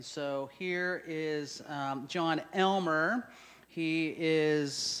So here is John Elmer. He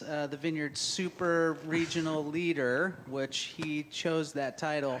is the Vineyard Super Regional Leader, which he chose that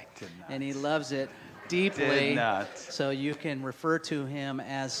title, and he loves it deeply. Did not. So you can refer to him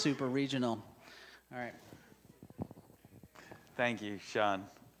as Super Regional. All right. Thank you, Sean.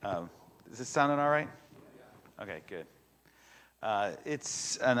 Is this sounding all right? Okay, good.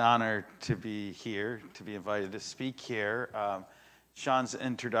 It's an honor to be here, to be invited to speak here. Sean's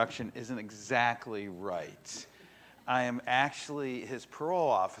introduction isn't exactly right. I am actually his parole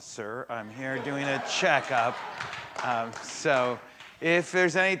officer. I'm here doing a checkup. So if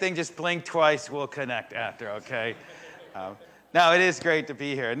there's anything, just blink twice. We'll connect after, okay? No, it is great to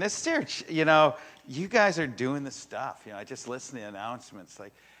be here. And this church, you guys are doing the stuff. I just listen to the announcements,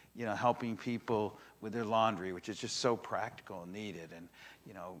 like, helping people with their laundry, which is just so practical and needed, and,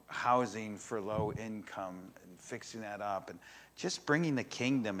 housing for low income and fixing that up, and just bringing the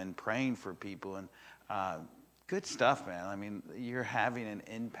kingdom and praying for people. And good stuff, man. I mean, you're having an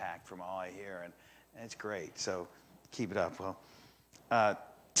impact from all I hear, and it's great. So keep it up. Well,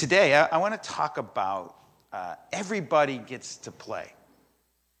 today I want to talk about everybody gets to play.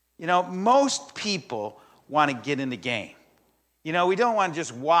 Most people want to get in the game. We don't want to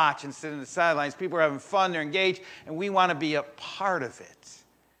just watch and sit in the sidelines. People are having fun, they're engaged, and we want to be a part of it.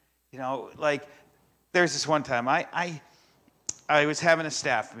 Like there's this one time I was having a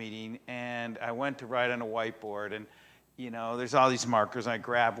staff meeting, and I went to write on a whiteboard, and, there's all these markers, and I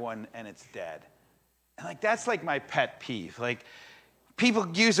grab one, and it's dead. And, that's my pet peeve. People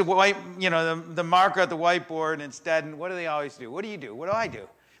use the marker at the whiteboard, and it's dead, and what do they always do? What do you do? What do I do?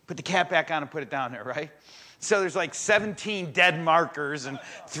 Put the cap back on and put it down there, right? So there's 17 dead markers and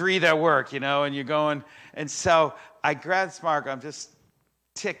 3 that work, and you're going. And so I grab this marker, I'm just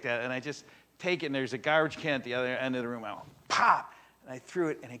ticked at it, and I just take it, and there's a garbage can at the other end of the room. I went, pop, and I threw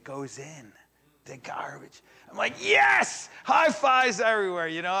it, and it goes in the garbage. I'm like, yes! High fives everywhere,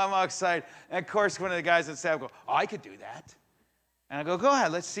 I'm all excited. And of course, one of the guys on staff go, oh, I could do that. And I go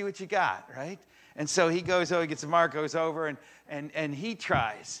ahead, let's see what you got, right? And so he goes over, he gets the mark, goes over, and he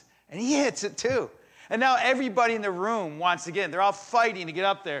tries. And he hits it too. And now everybody in the room wants to get in. They're all fighting to get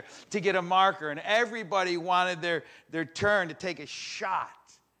up there to get a marker. And everybody wanted their turn to take a shot.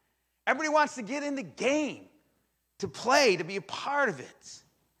 Everybody wants to get in the game, to play, to be a part of it.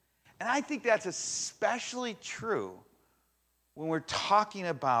 And I think that's especially true when we're talking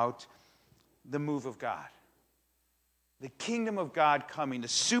about the move of God. The kingdom of God coming, the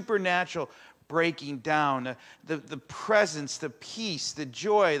supernatural breaking down, the presence, the peace, the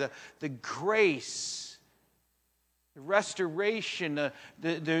joy, the grace, the restoration,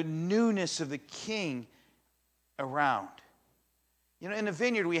 the newness of the King around. In the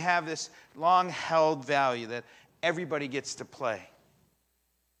Vineyard, we have this long-held value that everybody gets to play.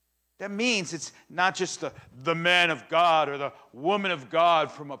 That means it's not just the man of God or the woman of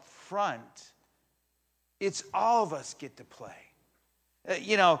God from up front. It's all of us get to play.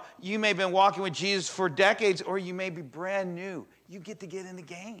 You may have been walking with Jesus for decades, or you may be brand new. You get to get in the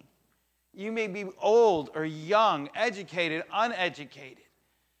game. You may be old or young, educated, uneducated.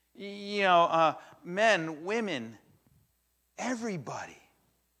 Men, women, everybody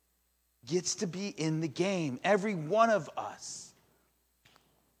gets to be in the game. Every one of us.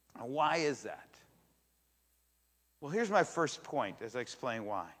 Now, why is that? Well, here's my first point as I explain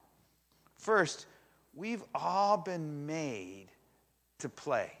why. First, we've all been made to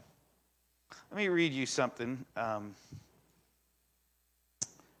play. Let me read you something from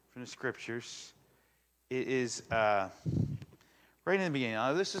the scriptures. It is right in the beginning.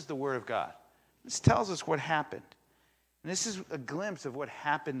 Now, this is the Word of God. This tells us what happened. And this is a glimpse of what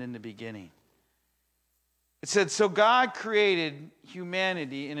happened in the beginning. It said, so God created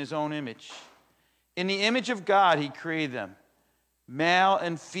humanity in his own image. In the image of God, he created them. Male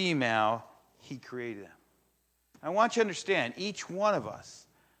and female, he created them. I want you to understand, each one of us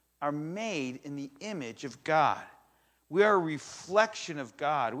are made in the image of God. We are a reflection of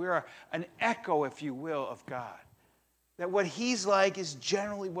God. We are an echo, if you will, of God. That what he's like is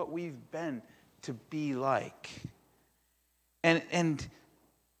generally what we've been to be like. And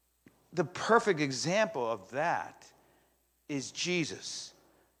the perfect example of that is Jesus.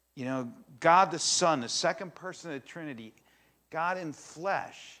 God the Son, the second person of the Trinity, God in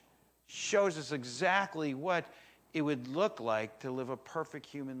flesh, shows us exactly what it would look like to live a perfect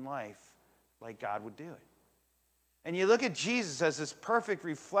human life like God would do it. And you look at Jesus as this perfect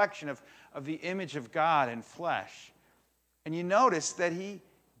reflection of the image of God in flesh, and you notice that he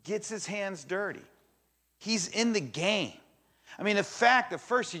gets his hands dirty. He's in the game. I mean, the fact that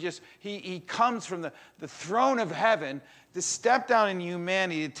first he comes from the throne of heaven to step down in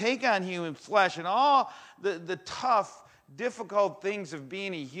humanity, to take on human flesh, and all the tough, difficult things of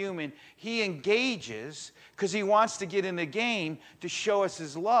being a human, he engages because he wants to get in the game to show us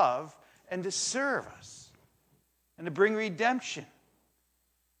his love and to serve us and to bring redemption.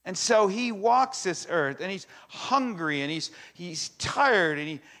 And so he walks this earth, and he's hungry, and he's tired, and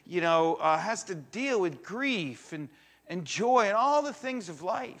he has to deal with grief and joy and all the things of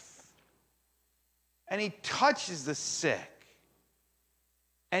life. And he touches the sick,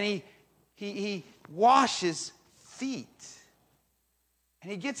 and he washes feet,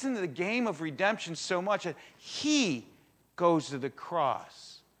 and he gets into the game of redemption so much that he goes to the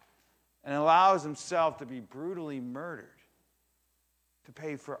cross and allows himself to be brutally murdered to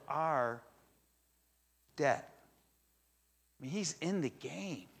pay for our debt. I mean, he's in the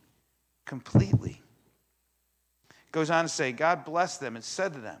game completely. Goes on to say, God blessed them and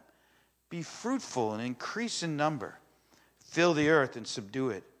said to them, be fruitful and increase in number. Fill the earth and subdue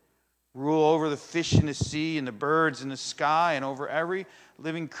it. Rule over the fish in the sea and the birds in the sky and over every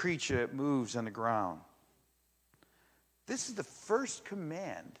living creature that moves on the ground. This is the first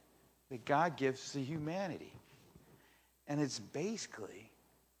command that God gives to humanity. And it's basically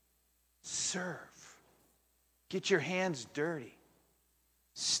serve. Get your hands dirty.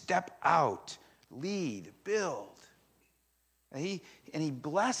 Step out. Lead. Build. And he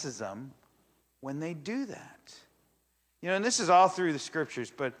blesses them when they do that. And this is all through the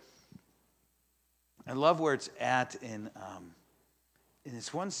scriptures, but I love where it's at in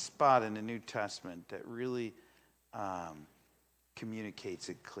this one spot in the New Testament that really communicates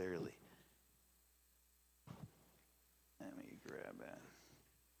it clearly. Let me grab that.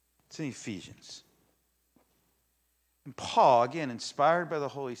 It's in Ephesians. And Paul, again, inspired by the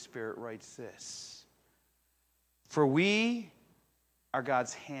Holy Spirit, writes this. For we are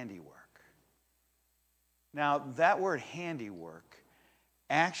God's handiwork. Now, that word handiwork,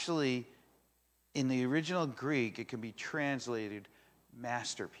 actually, in the original Greek, it can be translated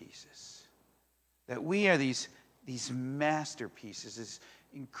masterpieces. That we are these masterpieces, these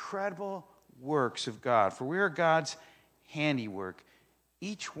incredible works of God. For we are God's handiwork,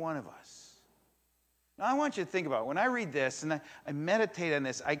 each one of us. Now, I want you to think about it. When I read this and I meditate on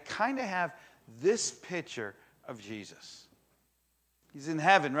this, I kind of have this picture of Jesus. He's in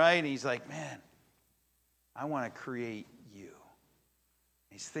heaven, right? And he's like, man, I want to create you.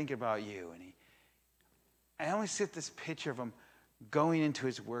 He's thinking about you. And I always see this picture of him going into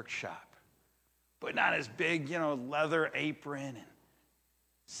his workshop, putting on his big, leather apron, and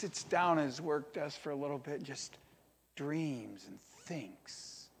sits down at his work desk for a little bit and just dreams and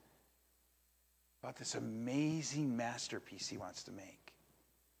thinks about this amazing masterpiece he wants to make.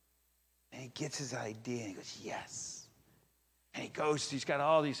 And he gets his idea and he goes, yes. And he's got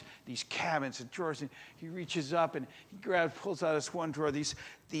all these cabinets and drawers, and he reaches up and he pulls out this one drawer, these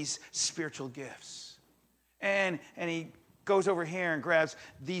spiritual gifts. And he goes over here and grabs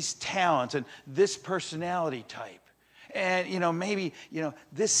these talents and this personality type. And, maybe,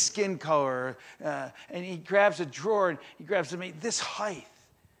 this skin color. And he grabs a drawer and he grabs this height.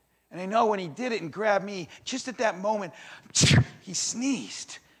 And I know when he did it and grabbed me, just at that moment, he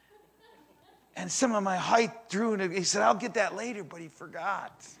sneezed. And some of my height drew, and he said, I'll get that later, but he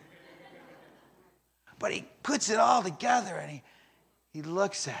forgot. But he puts it all together, and he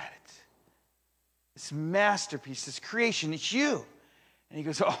looks at it. This masterpiece, this creation, it's you. And he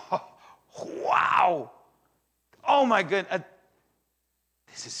goes, oh, wow. Oh, my goodness.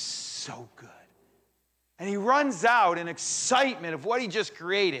 This is so good. And he runs out in excitement of what he just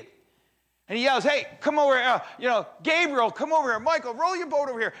created. And he yells, hey, come over here. Gabriel, come over here. Michael, roll your boat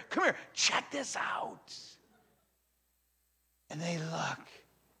over here. Come here. Check this out. And they look.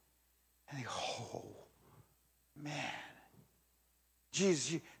 And they go, oh, man.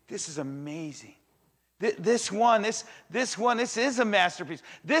 Jesus, this is amazing. This is a masterpiece.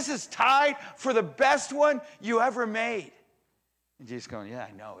 This is tied for the best one you ever made. And Jesus going, yeah,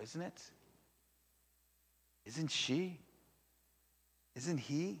 I know, isn't it? Isn't she? Isn't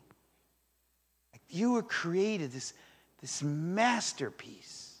he? You were created this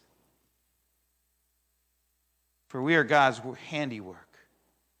masterpiece. For we are God's handiwork,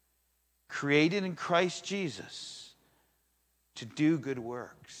 created in Christ Jesus to do good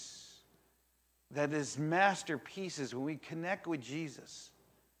works. That is masterpieces when we connect with Jesus.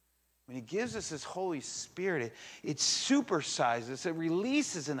 When he gives us his Holy Spirit, it supersizes, it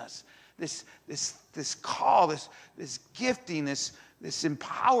releases in us this call, this gifting, this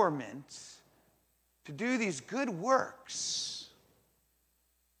empowerment to do these good works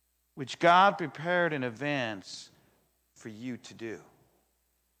which God prepared in advance for you to do.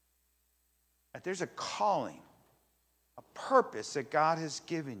 That there's a calling, a purpose that God has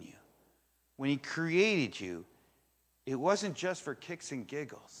given you. When he created you, it wasn't just for kicks and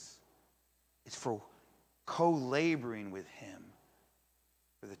giggles. It's for co-laboring with him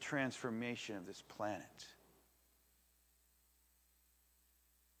for the transformation of this planet.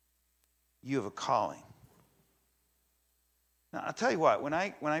 You have a calling. Now, I'll tell you what, when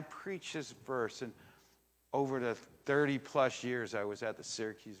I preach this verse, and over the 30 plus years I was at the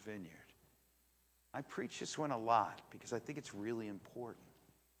Syracuse Vineyard, I preach this one a lot because I think it's really important.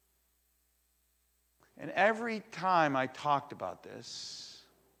 And every time I talked about this,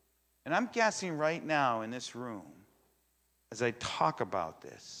 and I'm guessing right now in this room, as I talk about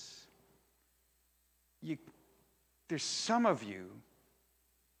this, there's some of you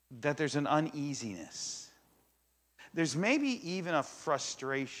that there's an uneasiness. There's maybe even a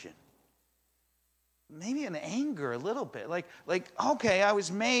frustration. Maybe an anger a little bit. Like, okay, I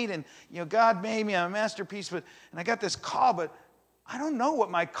was made and God made me, I'm a masterpiece, and I got this call, but I don't know what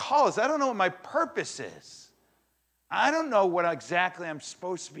my call is. I don't know what my purpose is. I don't know what exactly I'm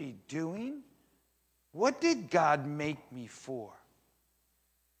supposed to be doing. What did God make me for?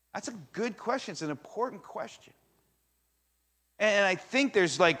 That's a good question. It's an important question. And I think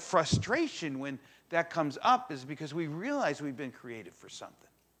there's like frustration when that comes up is because we realize we've been created for something.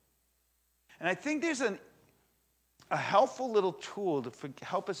 And I think there's a helpful little tool to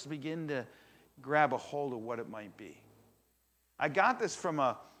help us begin to grab a hold of what it might be. I got this from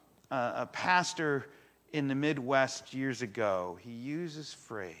a pastor in the Midwest years ago. He used this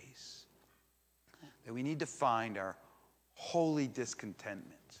phrase that we need to find our holy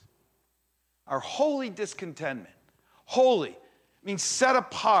discontentment. Our holy discontentment. Holy means set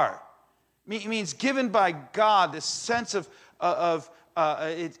apart. It means given by God, this sense of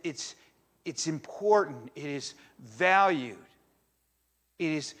it's important. It is valued.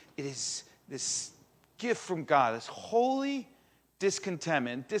 It is this gift from God. This holy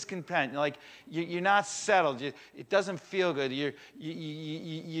discontentment. Discontent. Like you're not settled. It doesn't feel good. You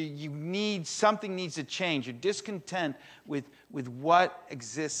need something needs to change. You're discontent with what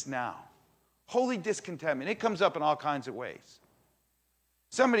exists now. Holy discontentment. It comes up in all kinds of ways.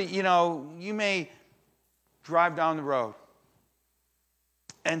 Somebody, you may drive down the road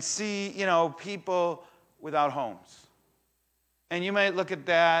and see, people without homes. And you might look at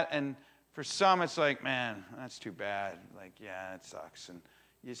that, and for some it's like, man, that's too bad. Like, yeah, it sucks. And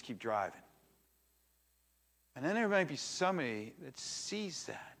you just keep driving. And then there might be somebody that sees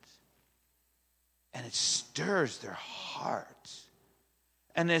that, and it stirs their heart.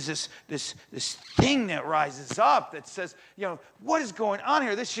 And there's this thing that rises up that says, what is going on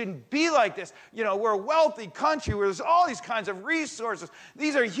here? This shouldn't be like this. We're a wealthy country where there's all these kinds of resources.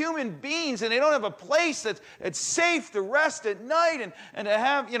 These are human beings, and they don't have a place that's safe to rest at night and to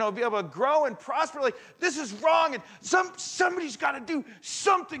have, be able to grow and prosper. Like, this is wrong, and somebody's got to do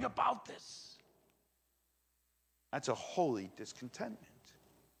something about this. That's a holy discontentment.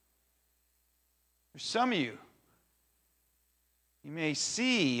 There's some of you may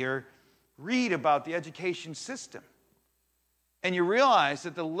see or read about the education system. And you realize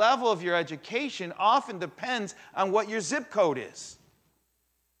that the level of your education often depends on what your zip code is.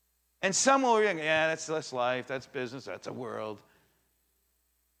 And some will think, yeah, that's life, that's business, that's a world.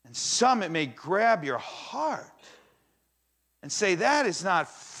 And some, it may grab your heart and say, that is not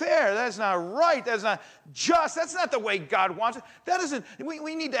fair, that is not right, that is not just, that's not the way God wants it. That isn't,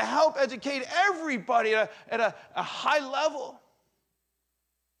 we need to help educate everybody at a high level.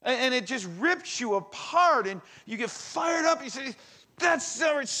 And it just rips you apart, and you get fired up. You say, that's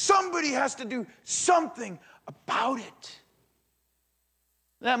somebody has to do something about it.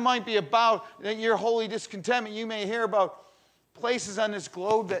 That might be about your holy discontentment. You may hear about places on this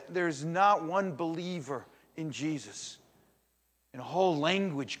globe that there's not one believer in Jesus in a whole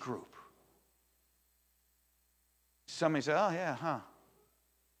language group. Somebody say, oh, yeah, huh.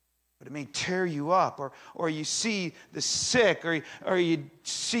 But it may tear you up, or you see the sick, or you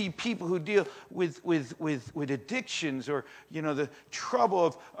see people who deal with addictions, or the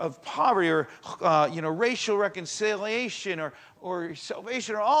trouble of poverty, or racial reconciliation, or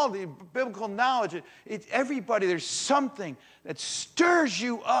salvation, or all the biblical knowledge. Everybody, there's something that stirs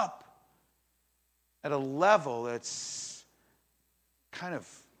you up at a level that's kind of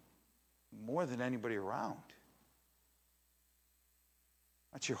more than anybody around.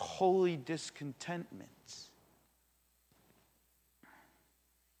 That's your holy discontentment.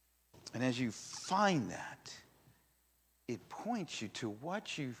 And as you find that, it points you to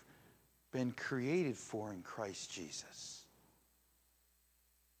what you've been created for in Christ Jesus.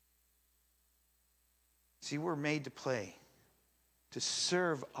 See, we're made to play, to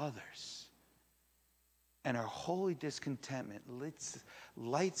serve others. And our holy discontentment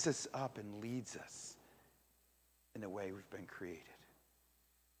lights us up and leads us in the way we've been created.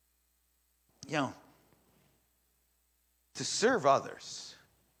 You know, to serve others,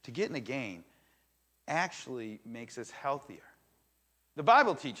 to get in the game, actually makes us healthier. The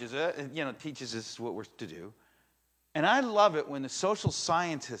Bible teaches it, teaches us what we're to do. And I love it when the social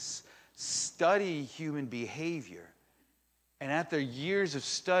scientists study human behavior, and at their years of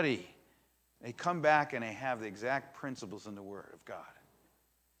study, they come back and they have the exact principles in the Word of God.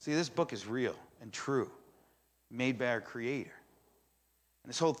 See, this book is real and true, made by our Creator. And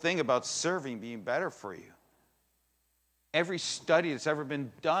this whole thing about serving being better for you, every study that's ever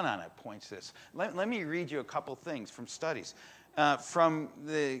been done on it points to this. Let me read you a couple things from studies. From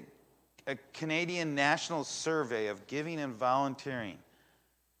the Canadian National Survey of Giving and Volunteering,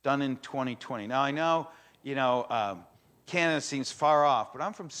 done in 2020. Now, I know, Canada seems far off, but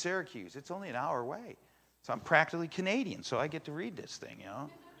I'm from Syracuse. It's only an hour away. So I'm practically Canadian, so I get to read this thing,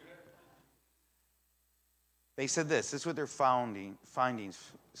 They said this is what their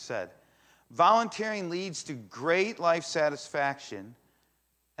findings said. Volunteering leads to great life satisfaction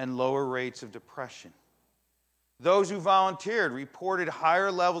and lower rates of depression. Those who volunteered reported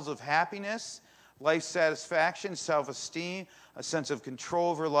higher levels of happiness, life satisfaction, self-esteem, a sense of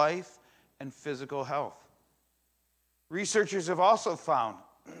control over life, and physical health. Researchers have also found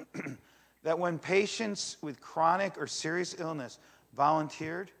that when patients with chronic or serious illness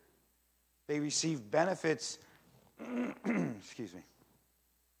volunteered, they received benefits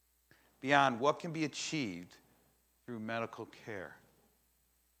beyond what can be achieved through medical care.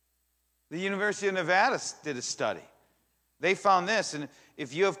 The University of Nevada did a study. They found this, and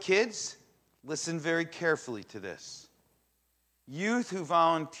if you have kids, listen very carefully to this. Youth who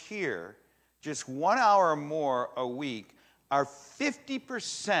volunteer just 1 hour or more a week are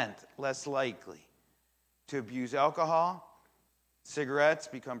 50% less likely to abuse alcohol, cigarettes,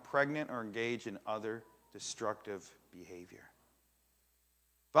 become pregnant, or engage in other destructive behavior.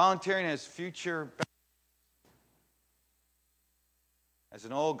 Volunteering has future benefits. As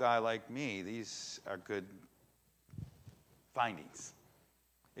an old guy like me, these are good findings.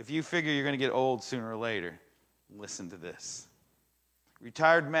 If you figure you're going to get old sooner or later, listen to this.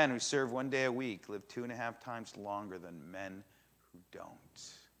 Retired men who serve 1 day a week live 2.5 times longer than men who don't.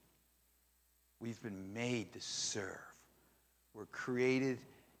 We've been made to serve. We're created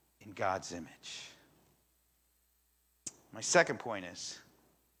in God's image. My second point is,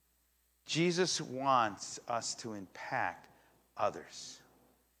 Jesus wants us to impact others.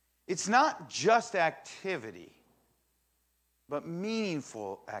 It's not just activity, but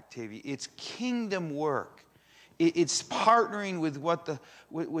meaningful activity. It's kingdom work. It's partnering with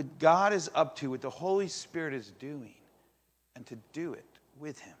what God is up to, what the Holy Spirit is doing, and to do it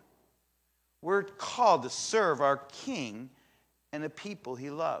with Him. We're called to serve our King and the people He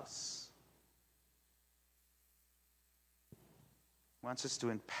loves. He wants us to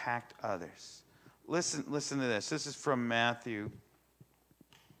impact others. Listen to this. This is from Matthew.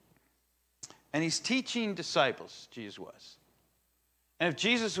 And He's teaching disciples, Jesus was. And if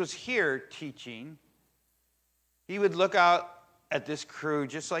Jesus was here teaching, He would look out at this crew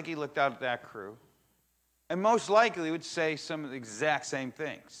just like He looked out at that crew. And most likely would say some of the exact same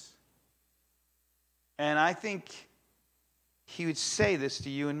things. And I think He would say this to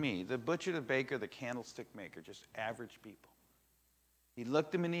you and me, the butcher, the baker, the candlestick maker, just average people. He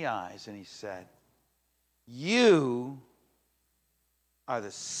looked them in the eyes and He said, "You are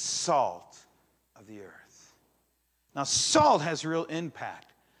the salt of the earth." Now, salt has real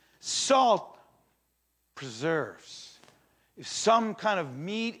impact. Salt preserves. If some kind of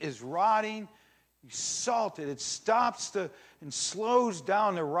meat is rotting, you salt it. It stops and slows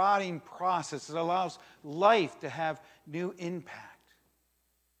down the rotting process. It allows life to have new impact.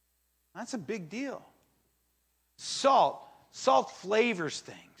 That's a big deal. Salt flavors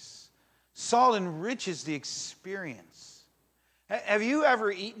things. Salt enriches the experience. Have you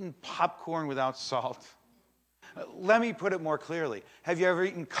ever eaten popcorn without salt? Let me put it more clearly. Have you ever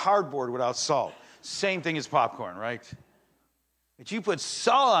eaten cardboard without salt? Same thing as popcorn, right? But you put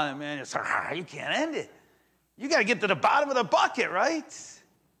salt on it, man, it's like, you can't end it. You got to get to the bottom of the bucket, right?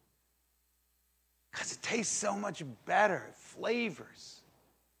 Because it tastes so much better. It flavors.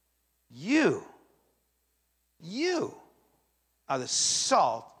 You are the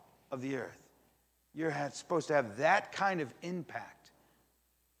salt of the earth. You're supposed to have that kind of impact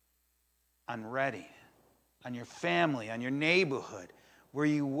on Reading, on your family, on your neighborhood, where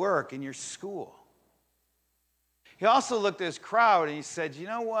you work, in your school. He also looked at his crowd and He said, "You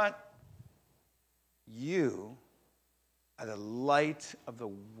know what? You are the light of the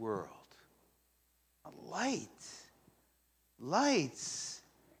world. A light. Light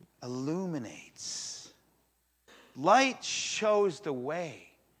illuminates. Light shows the way.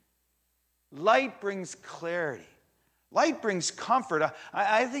 Light brings clarity. Light brings comfort.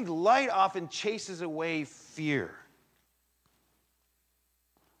 I think light often chases away fear.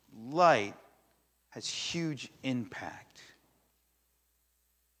 Light has huge impact.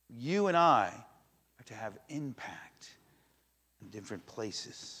 You and I are to have impact in different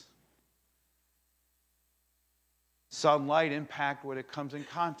places. Sunlight impact what it comes in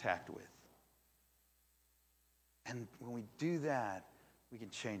contact with. And when we do that, we can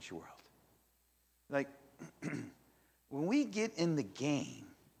change the world. Like, when we get in the game,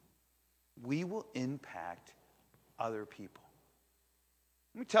 we will impact other people.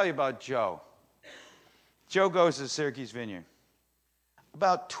 Let me tell you about Joe. Joe goes to Syracuse Vineyard.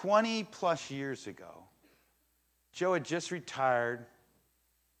 About 20 plus years ago, Joe had just retired.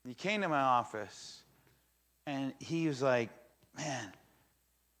 He came to my office, and he was like, man,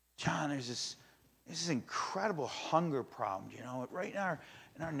 John, there's this incredible hunger problem, right in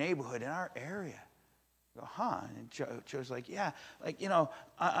our neighborhood, in our area. I go, huh? And Joe's like, yeah,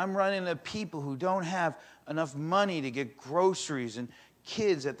 I'm running into people who don't have enough money to get groceries and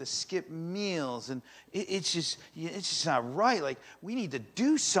kids at the skip meals, and it's just not right. Like, we need to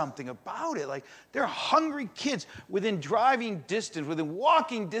do something about it. Like, there are hungry kids within driving distance, within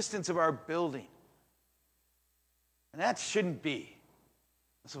walking distance of our building. And that shouldn't be.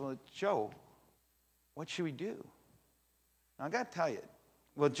 I said, well, Joe, what should we do? Now, I got to tell you,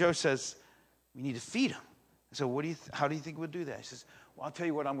 well, Joe says, we need to feed them. I said, how do you think we'll do that? He says, well, I'll tell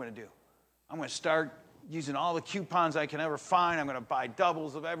you what I'm going to do. I'm going to start using all the coupons I can ever find. I'm going to buy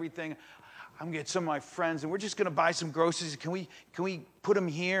doubles of everything. I'm going to get some of my friends, and we're just going to buy some groceries. Can we put them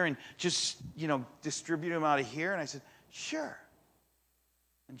here and just, distribute them out of here? And I said, sure.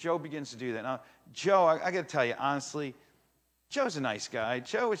 And Joe begins to do that. Now, Joe, I got to tell you, honestly, Joe's a nice guy.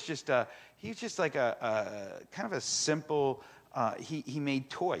 Joe is just, he's just like a kind of a simple, he made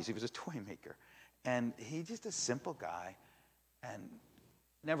toys. He was a toy maker. And he's just a simple guy. And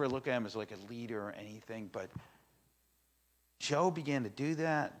never look at him as like a leader or anything. But Joe began to do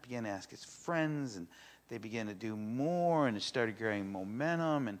that, began to ask his friends, and they began to do more, and it started growing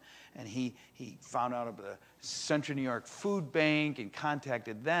momentum. And he found out about the Central New York Food Bank and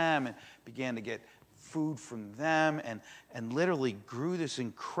contacted them and began to get food from them and literally grew this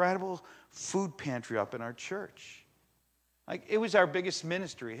incredible food pantry up in our church. Like, it was our biggest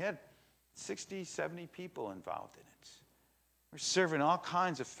ministry. It had 60, 70 people involved in it. We're serving all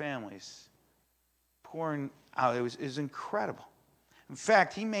kinds of families, pouring out. It was incredible. In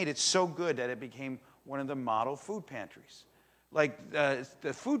fact, he made it so good that it became one of the model food pantries. Like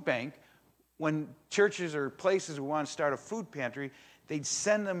the food bank, when churches or places would want to start a food pantry, they'd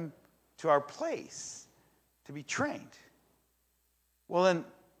send them to our place to be trained. Well, then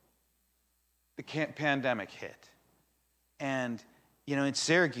the pandemic hit. And, in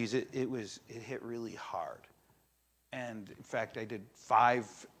Syracuse, it hit really hard. And in fact, I did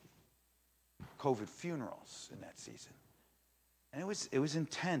 5 COVID funerals in that season. And it was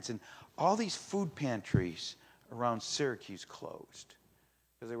intense. And all these food pantries around Syracuse closed.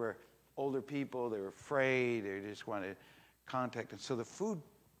 Because they were older people, they were afraid, they just wanted contact. And so the food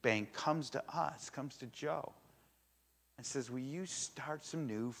bank comes to us, comes to Joe, and says, will you start some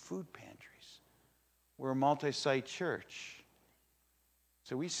new food pantries? We're a multi-site church.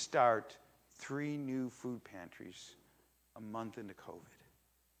 So we start 3 new food pantries a month into COVID.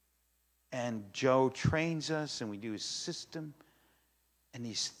 And Joe trains us, and we do a system. And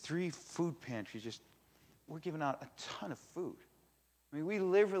these 3 food pantries, we're giving out a ton of food. I mean, we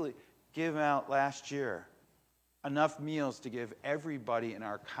literally gave out last year enough meals to give everybody in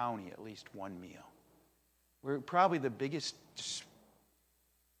our county at least 1 meal. We're probably the biggest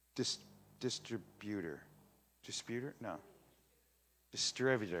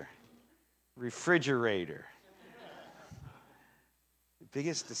refrigerator. The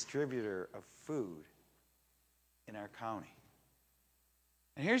biggest distributor of food in our county.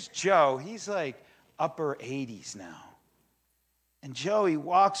 And here's Joe. He's like upper 80s now. And Joe, he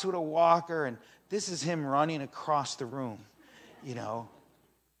walks with a walker, and this is him running across the room.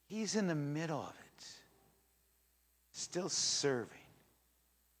 He's in the middle of it, still serving.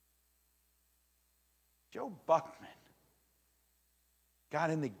 Joe Buckman got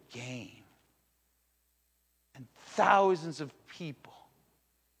in the game, and thousands of people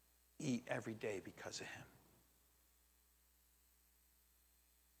eat every day because of him.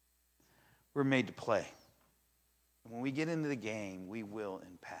 We're made to play. When we get into the game, we will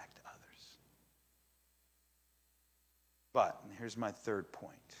impact others. But, and here's my third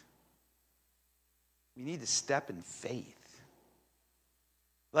point, we need to step in faith.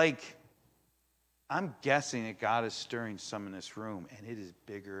 Like, I'm guessing that God is stirring some in this room, and it is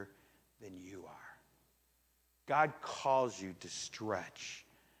bigger than you are. God calls you to stretch.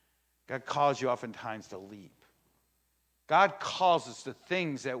 God calls you oftentimes to leap. God calls us to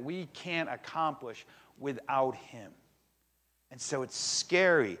things that we can't accomplish without him. And so it's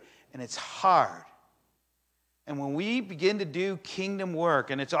scary and it's hard. And when we begin to do kingdom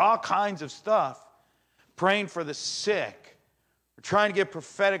work, and it's all kinds of stuff, praying for the sick, or trying to get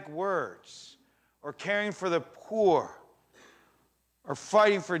prophetic words, or caring for the poor, or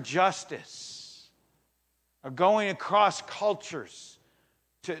fighting for justice, or going across cultures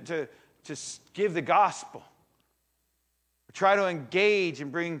to give the gospel, or try to engage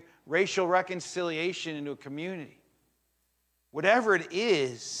and bring racial reconciliation into a community. Whatever it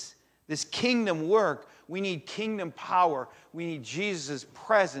is, this kingdom work, we need kingdom power. We need Jesus'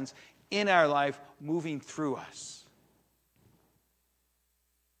 presence in our life moving through us.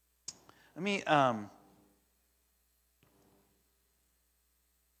 Let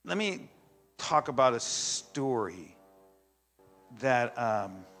me talk about a story that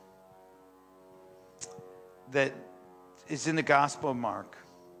is in the Gospel of Mark.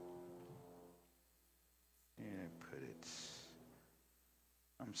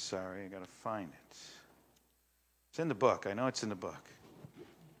 I'm sorry, I got to find it. It's in the book. I know it's in the book.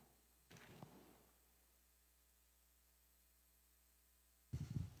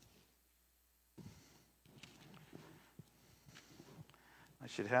 I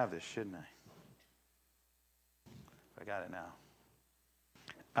should have this, shouldn't I? I got it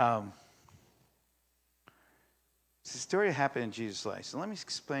now. It's a story that happened in Jesus' life. So let me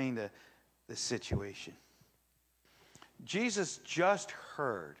explain the situation. Jesus just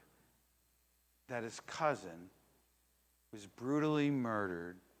heard that his cousin was brutally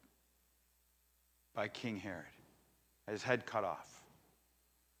murdered by King Herod, had his head cut off.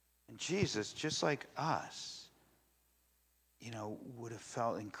 And Jesus, just like us, would have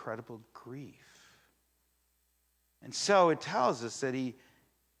felt incredible grief. And so it tells us that he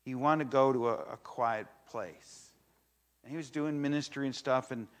wanted to go to a quiet place. And he was doing ministry and stuff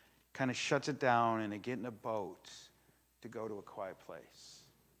and kind of shuts it down and they get in a boat to go to a quiet place.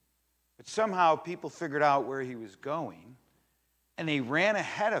 But somehow people figured out where he was going and they ran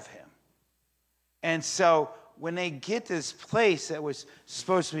ahead of him. And so when they get to this place that was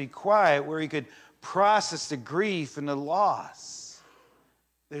supposed to be quiet, where he could process the grief and the loss,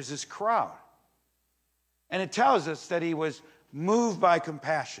 there's this crowd. And it tells us that he was moved by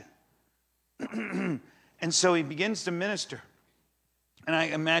compassion. And so he begins to minister. And I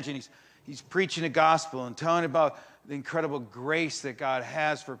imagine he's preaching the gospel and telling about the incredible grace that God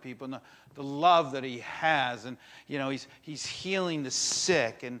has for people and the love that he has. And, he's healing the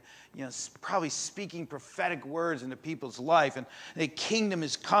sick and, probably speaking prophetic words into people's life. And the kingdom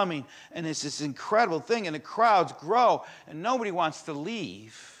is coming and it's this incredible thing. And the crowds grow and nobody wants to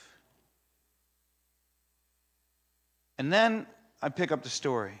leave. And then I pick up the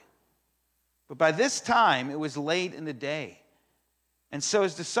story. But by this time, it was late in the day. And so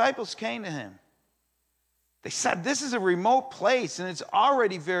his disciples came to him. They said, "This is a remote place and it's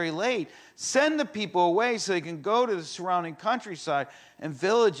already very late. Send the people away so they can go to the surrounding countryside and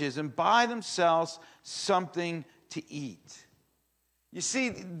villages and buy themselves something to eat." You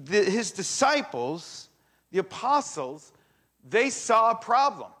see, his disciples, the apostles, they saw a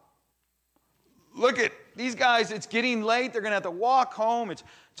problem. Look at these guys, it's getting late. They're going to have to walk home. It's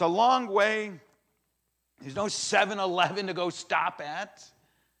a long way. There's no 7-Eleven to go stop at.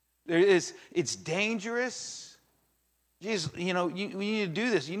 It's dangerous. Jesus, you need to do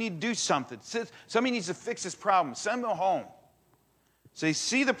this. You need to do something. Somebody needs to fix this problem. Send them home. So they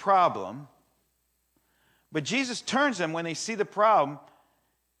see the problem. But Jesus turns them when they see the problem.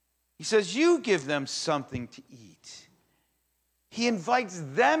 He says, "You give them something to eat." He invites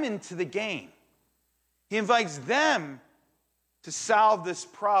them into the game. He invites them to solve this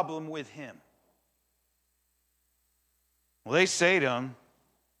problem with him. Well, they say to him,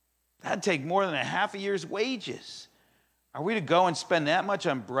 "That'd take more than a half a year's wages. Are we to go and spend that much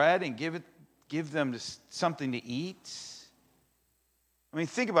on bread and give them something to eat?" I mean,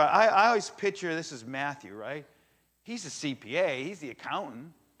 think about it. I always picture this as Matthew, right? He's the CPA. He's the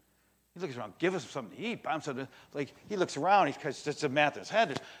accountant. He looks around, "Give us something to eat." Buy him something. Like, he looks around, because it's a math in his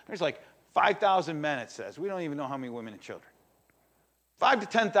head. There's like 5,000 men, it says. We don't even know how many women and children. 5,000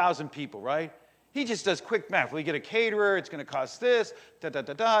 to 10,000 people, right? He just does quick math. We get a caterer, it's going to cost this,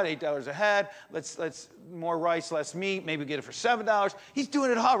 $8 a head. Let's more rice, less meat. Maybe we get it for $7. He's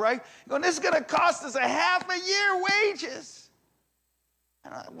doing it all, right? Going, this is going to cost us a half a year wages.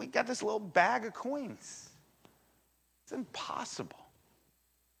 And we got this little bag of coins. It's impossible.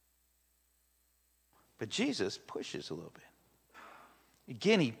 But Jesus pushes a little bit.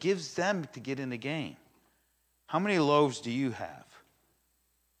 Again, he gives them to get in the game. How many loaves do you have?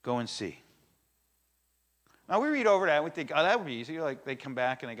 Go and see. Now, we read over that and we think, oh, that would be easy. Like, they come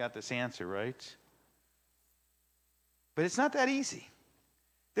back and they got this answer, right? But it's not that easy.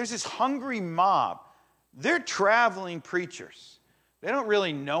 There's this hungry mob. They're traveling preachers. They don't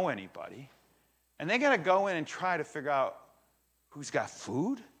really know anybody. And they got to go in and try to figure out who's got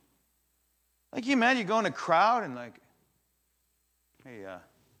food. Like, you imagine you go in a crowd and like, hey,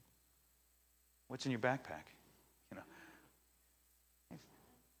 what's in your backpack? You know,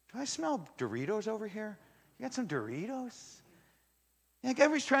 do I smell Doritos over here? You got some Doritos? Like,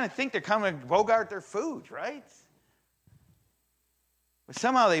 everybody's trying to think they're coming to bogart their food, right? But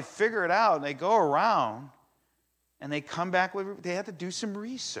somehow they figure it out and they go around and they come back with, they have to do some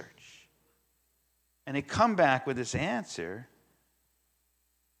research. And they come back with this answer.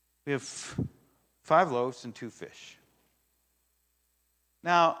 We have 5 loaves and 2 fish.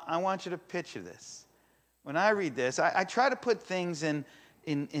 Now, I want you to picture this. When I read this, I try to put things in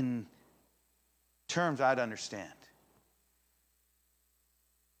terms I'd understand.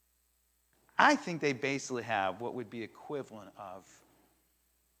 I think they basically have what would be equivalent of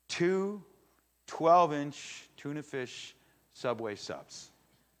 2 12-inch tuna fish Subway subs.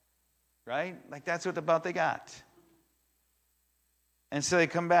 Right? Like, that's what about they got. And so they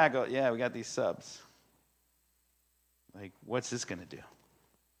come back, go, yeah, we got these subs. Like, what's this going to do?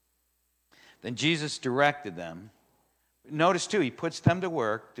 Then Jesus directed them. Notice, too, he puts them to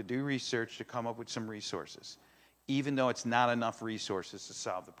work to do research to come up with some resources, even though it's not enough resources to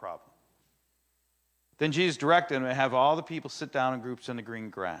solve the problem. Then Jesus directed them to have all the people sit down in groups on the green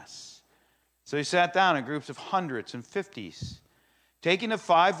grass. So he sat down in groups of hundreds and 50s. Taking the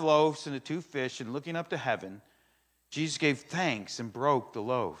 5 loaves and the 2 fish and looking up to heaven, Jesus gave thanks and broke the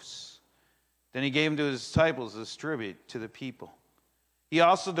loaves. Then he gave them to his disciples to distribute to the people. He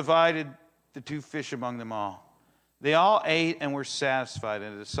also divided the 2 fish among them all. They all ate and were satisfied,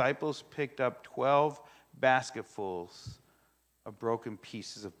 and the disciples picked up 12 basketfuls of broken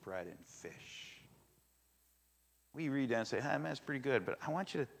pieces of bread and fish. We read that and say, man, that's pretty good, but I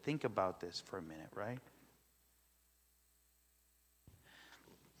want you to think about this for a minute, right?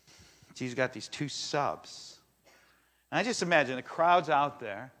 Jesus got these 2 subs. And I just imagine the crowd's out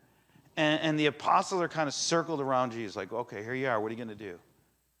there, and the apostles are kind of circled around Jesus, like, okay, here you are, what are you going to do?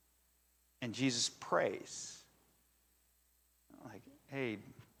 And Jesus prays. Like, hey,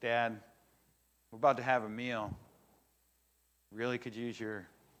 Dad, we're about to have a meal. Really could use your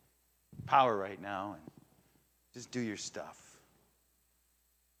power right now, and just do your stuff.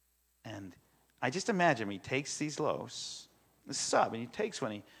 And I just imagine he takes these loaves, the sub, and he takes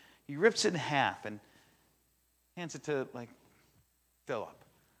one, he rips it in half and hands it to, like, Philip.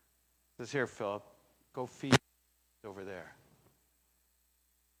 Says, here, Philip, go feed over there.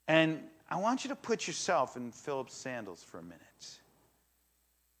 And I want you to put yourself in Philip's sandals for a minute.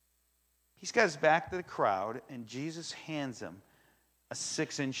 He's got his back to the crowd, and Jesus hands him a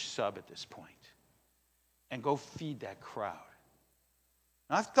 6-inch sub at this point. And go feed that crowd.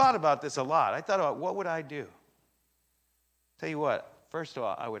 Now, I've thought about this a lot. I thought about, what would I do? Tell you what, first of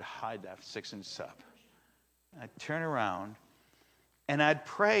all, I would hide that 6-inch sub. I'd turn around, and I'd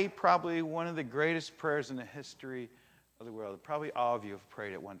pray probably one of the greatest prayers in the history of the world. Probably all of you have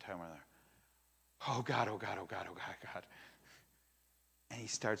prayed it one time or another. Oh, God, oh, God, oh, God, oh, God, God. And he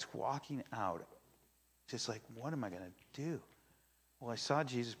starts walking out, just like, what am I going to do? Well, I saw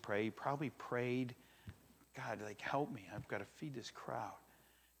Jesus pray. He probably prayed, God, like, help me. I've got to feed this crowd.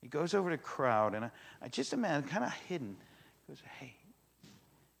 He goes over to the crowd, and I just imagine, kind of hidden, he goes, hey, he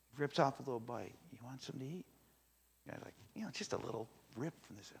rips off a little bite. You want something to eat? The guy's like, just a little rip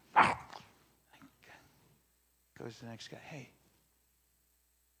from this. Goes to the next guy, hey,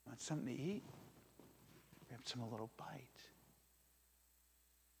 want something to eat? Rips him a little bite.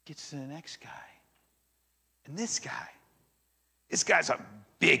 Gets to the next guy. And this guy's a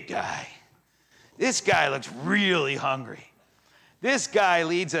big guy. This guy looks really hungry. This guy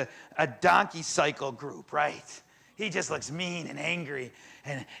leads a donkey cycle group, right? He just looks mean and angry.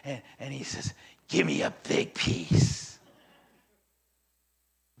 And he says, give me a big piece.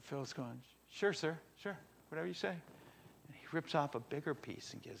 And Phil's going, sure, sir, sure, whatever you say. And he rips off a bigger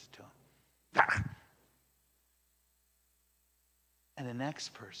piece and gives it to him. And the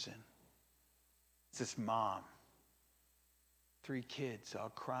next person It's this mom. 3 kids all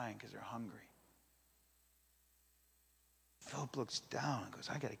crying because they're hungry. Philip looks down and goes,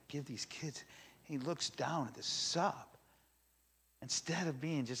 I got to give these kids. He looks down at the sub. Instead of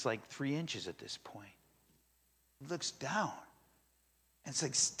being just like 3 inches at this point, he looks down and it's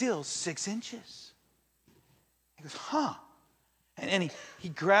like still 6 inches. He goes, huh. And he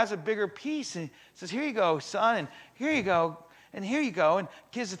grabs a bigger piece and says, here you go, son, and here you go, and here you go, and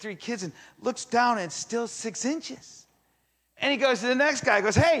gives the 3 kids and looks down and it's still 6 inches. And he goes to the next guy,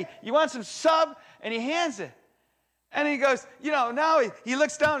 goes, hey, you want some sub? And he hands it. And he goes, now he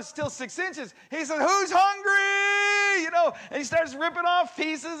looks down, it's still 6 inches. He says, who's hungry? And he starts ripping off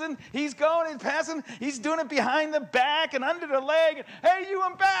pieces, and he's going and passing. He's doing it behind the back and under the leg. And, hey, you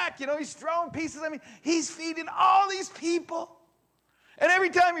and back. He's throwing pieces. He's feeding all these people. And every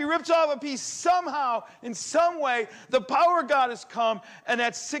time he rips off a piece, somehow, in some way, the power of God has come, and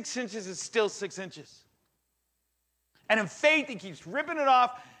that 6 inches is still 6 inches. And in faith, he keeps ripping it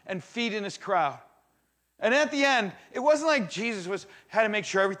off and feeding his crowd. And at the end, it wasn't like Jesus had to make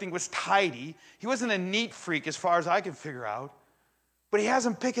sure everything was tidy. He wasn't a neat freak as far as I can figure out. But he has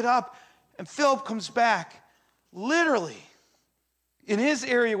him pick it up, and Philip comes back, literally, in his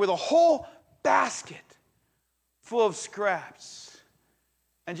area with a whole basket full of scraps.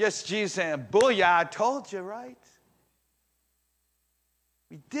 And just Jesus saying, booyah, I told you, right?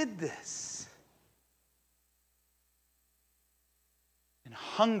 We did this. And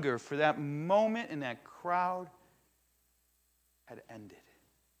hunger for that moment in that crowd had ended.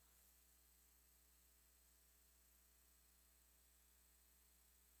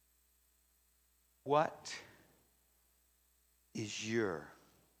 What is your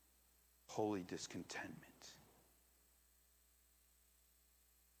holy discontentment?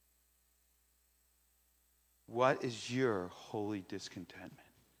 What is your holy discontentment?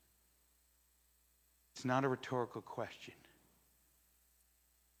 It's not a rhetorical question.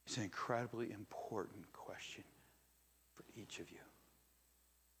 It's an incredibly important question for each of you.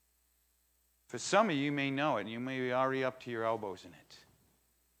 For some of you, you may know it, and you may be already up to your elbows in it.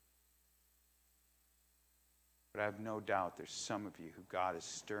 But I have no doubt there's some of you who God is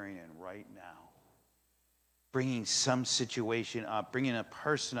stirring in right now. Bringing some situation up, bringing a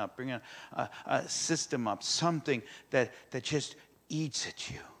person up, bringing a system up, something that just eats at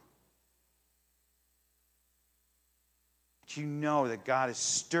you. But you know that God is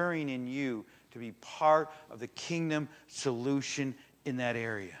stirring in you to be part of the kingdom solution in that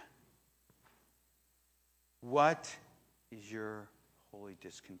area. What is your holy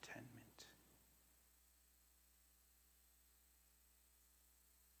discontentment?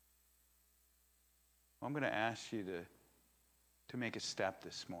 I'm going to ask you to make a step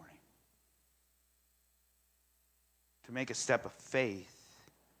this morning. To make a step of faith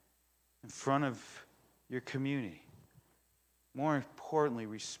in front of your community. More importantly,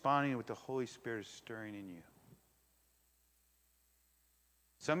 responding to what the Holy Spirit is stirring in you.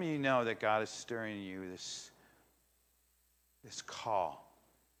 Some of you know that God is stirring in you this call,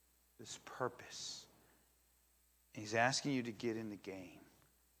 this purpose. And He's asking you to get in the game.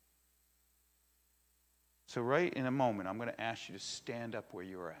 So right in a moment, I'm going to ask you to stand up where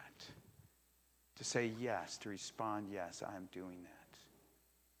you're at. To say yes, to respond, yes, I am doing that.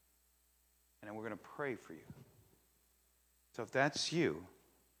 And then we're going to pray for you. So if that's you,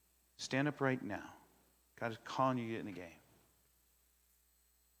 stand up right now. God is calling you to get in the game.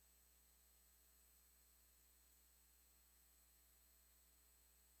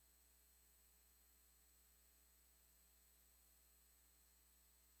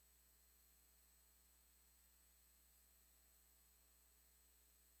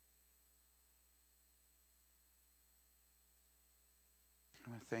 I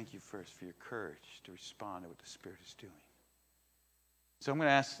want to thank you first for your courage to respond to what the Spirit is doing. So I'm going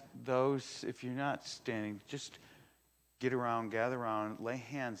to ask those, if you're not standing, just gather around, lay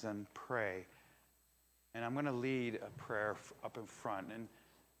hands and pray. And I'm going to lead a prayer up in front. And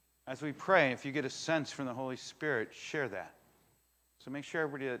as we pray, if you get a sense from the Holy Spirit, share that. So make sure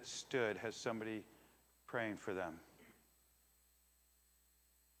everybody that stood has somebody praying for them.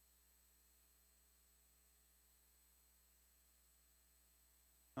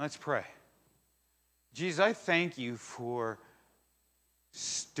 Let's pray. Jesus, I thank you for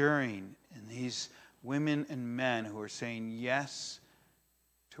stirring in these women and men who are saying yes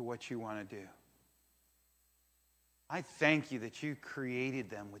to what you want to do. I thank you that you created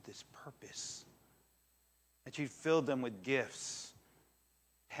them with this purpose, that you filled them with gifts,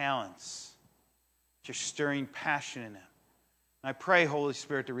 talents, that you're stirring passion in them. And I pray, Holy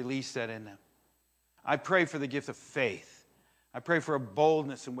Spirit, to release that in them. I pray for the gift of faith. I pray for a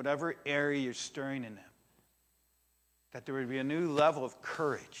boldness in whatever area you're stirring in them. That there would be a new level of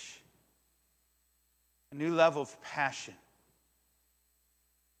courage, a new level of passion.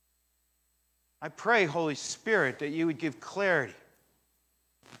 I pray, Holy Spirit, that you would give clarity,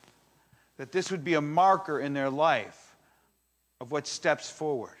 that this would be a marker in their life of what steps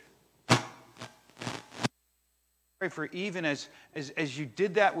forward. Pray for even as you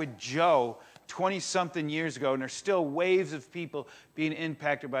did that with Joe 20-something years ago, and there's still waves of people being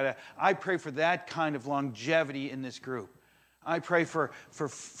impacted by that. I pray for that kind of longevity in this group. I pray for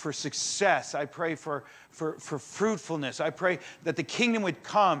success. I pray for fruitfulness. I pray that the kingdom would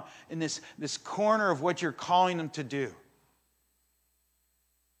come in this corner of what you're calling them to do.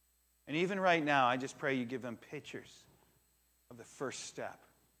 And even right now, I just pray you give them pictures of the first step.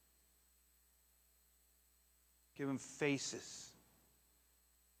 Give them faces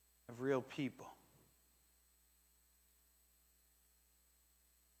of real people.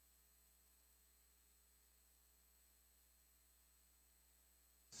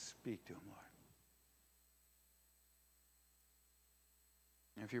 Speak to them, Lord.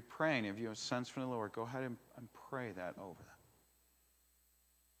 And if you're praying, if you have a sense from the Lord, go ahead and pray that over them.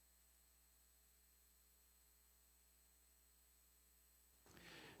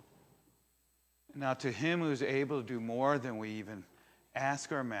 Now to him who is able to do more than we even ask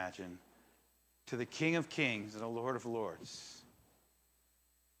or imagine, to the King of Kings and the Lord of Lords,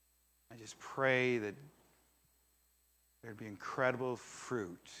 I just pray that there'd be incredible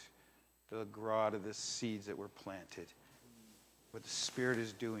fruit that will grow out of the seeds that were planted, what the Spirit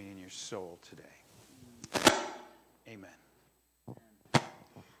is doing in your soul today. Amen.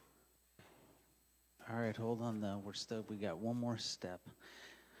 All right, hold on though. We got one more step.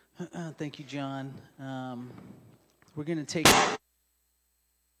 Thank you, John. We're going to take... I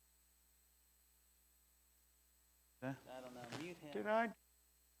don't know. Mute him. Did I?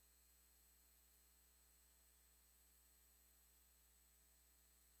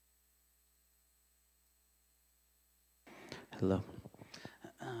 Hello.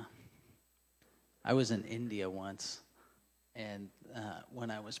 I was in India once, and when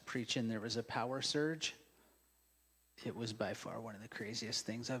I was preaching, there was a power surge. It was by far one of the craziest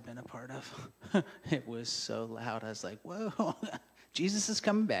things I've been a part of. It was so loud. I was like, whoa, Jesus is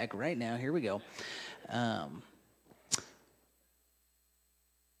coming back right now. Here we go.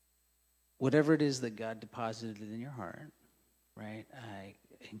 Whatever it is that God deposited in your heart, right? I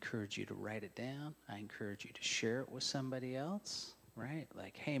encourage you to write it down. I encourage you to share it with somebody else, right?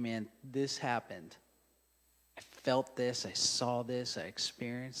 Like, hey, man, this happened. I felt this, I saw this, I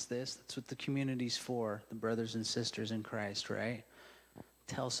experienced this. That's what the community's for, the brothers and sisters in Christ, right?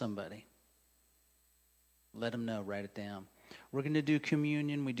 Tell somebody. Let them know, write it down. We're going to do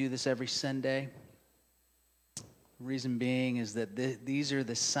communion. We do this every Sunday. Reason being is that these are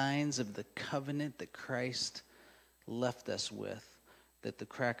the signs of the covenant that Christ left us with, that the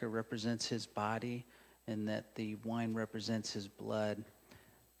cracker represents his body and that the wine represents his blood.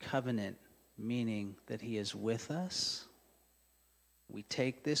 Covenant, meaning that he is with us. We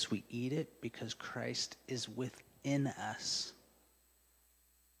take this, we eat it because Christ is within us.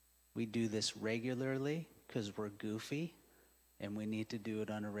 We do this regularly because we're goofy, and we need to do it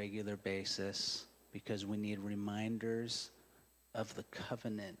on a regular basis because we need reminders of the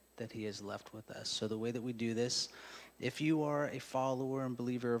covenant that he has left with us. So the way that we do this, if you are a follower and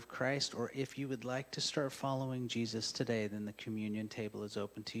believer of Christ, or if you would like to start following Jesus today, then the communion table is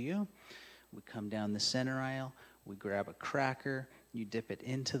open to you. We come down the center aisle, we grab a cracker, you dip it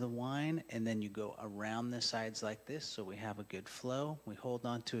into the wine, and then you go around the sides like this so we have a good flow. We hold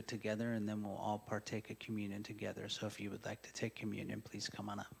on to it together, and then we'll all partake of communion together. So if you would like to take communion, please come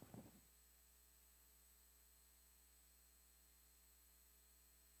on up.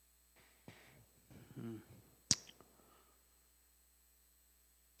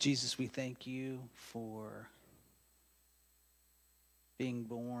 Jesus, we thank you for being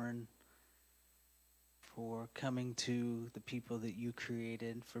born, for coming to the people that you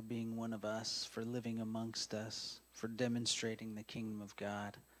created, for being one of us, for living amongst us, for demonstrating the kingdom of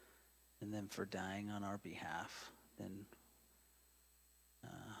God, and then for dying on our behalf, then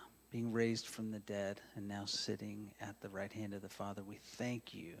being raised from the dead, and now sitting at the right hand of the Father. We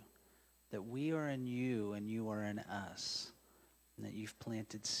thank you that we are in you and you are in us, and that you've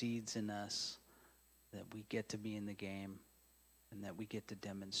planted seeds in us, that we get to be in the game, and that we get to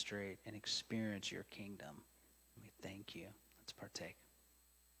demonstrate and experience your kingdom. We thank you. Let's partake.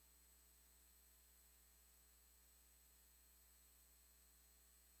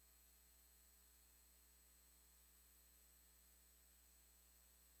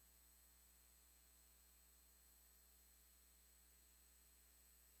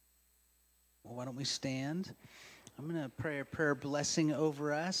 why don't we stand? I'm going to pray a prayer blessing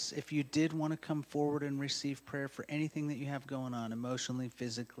over us. If you did want to come forward and receive prayer for anything that you have going on, emotionally,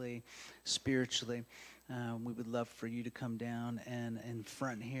 physically, spiritually, we would love for you to come down and in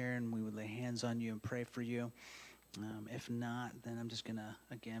front here, and we would lay hands on you and pray for you. If not, then I'm just going to,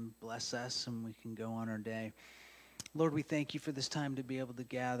 again, bless us, and we can go on our day. Lord, we thank you for this time to be able to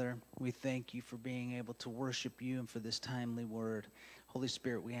gather. We thank you for being able to worship you and for this timely word. Holy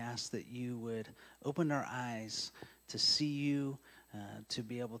Spirit, we ask that you would open our eyes to see you, to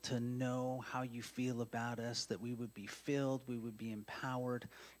be able to know how you feel about us, that we would be filled, we would be empowered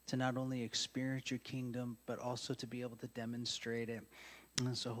to not only experience your kingdom, but also to be able to demonstrate it.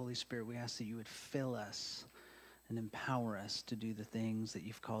 And so, Holy Spirit, we ask that you would fill us and empower us to do the things that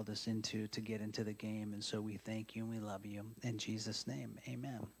you've called us into, to get into the game. And so we thank you and we love you. In Jesus' name,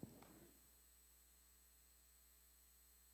 amen.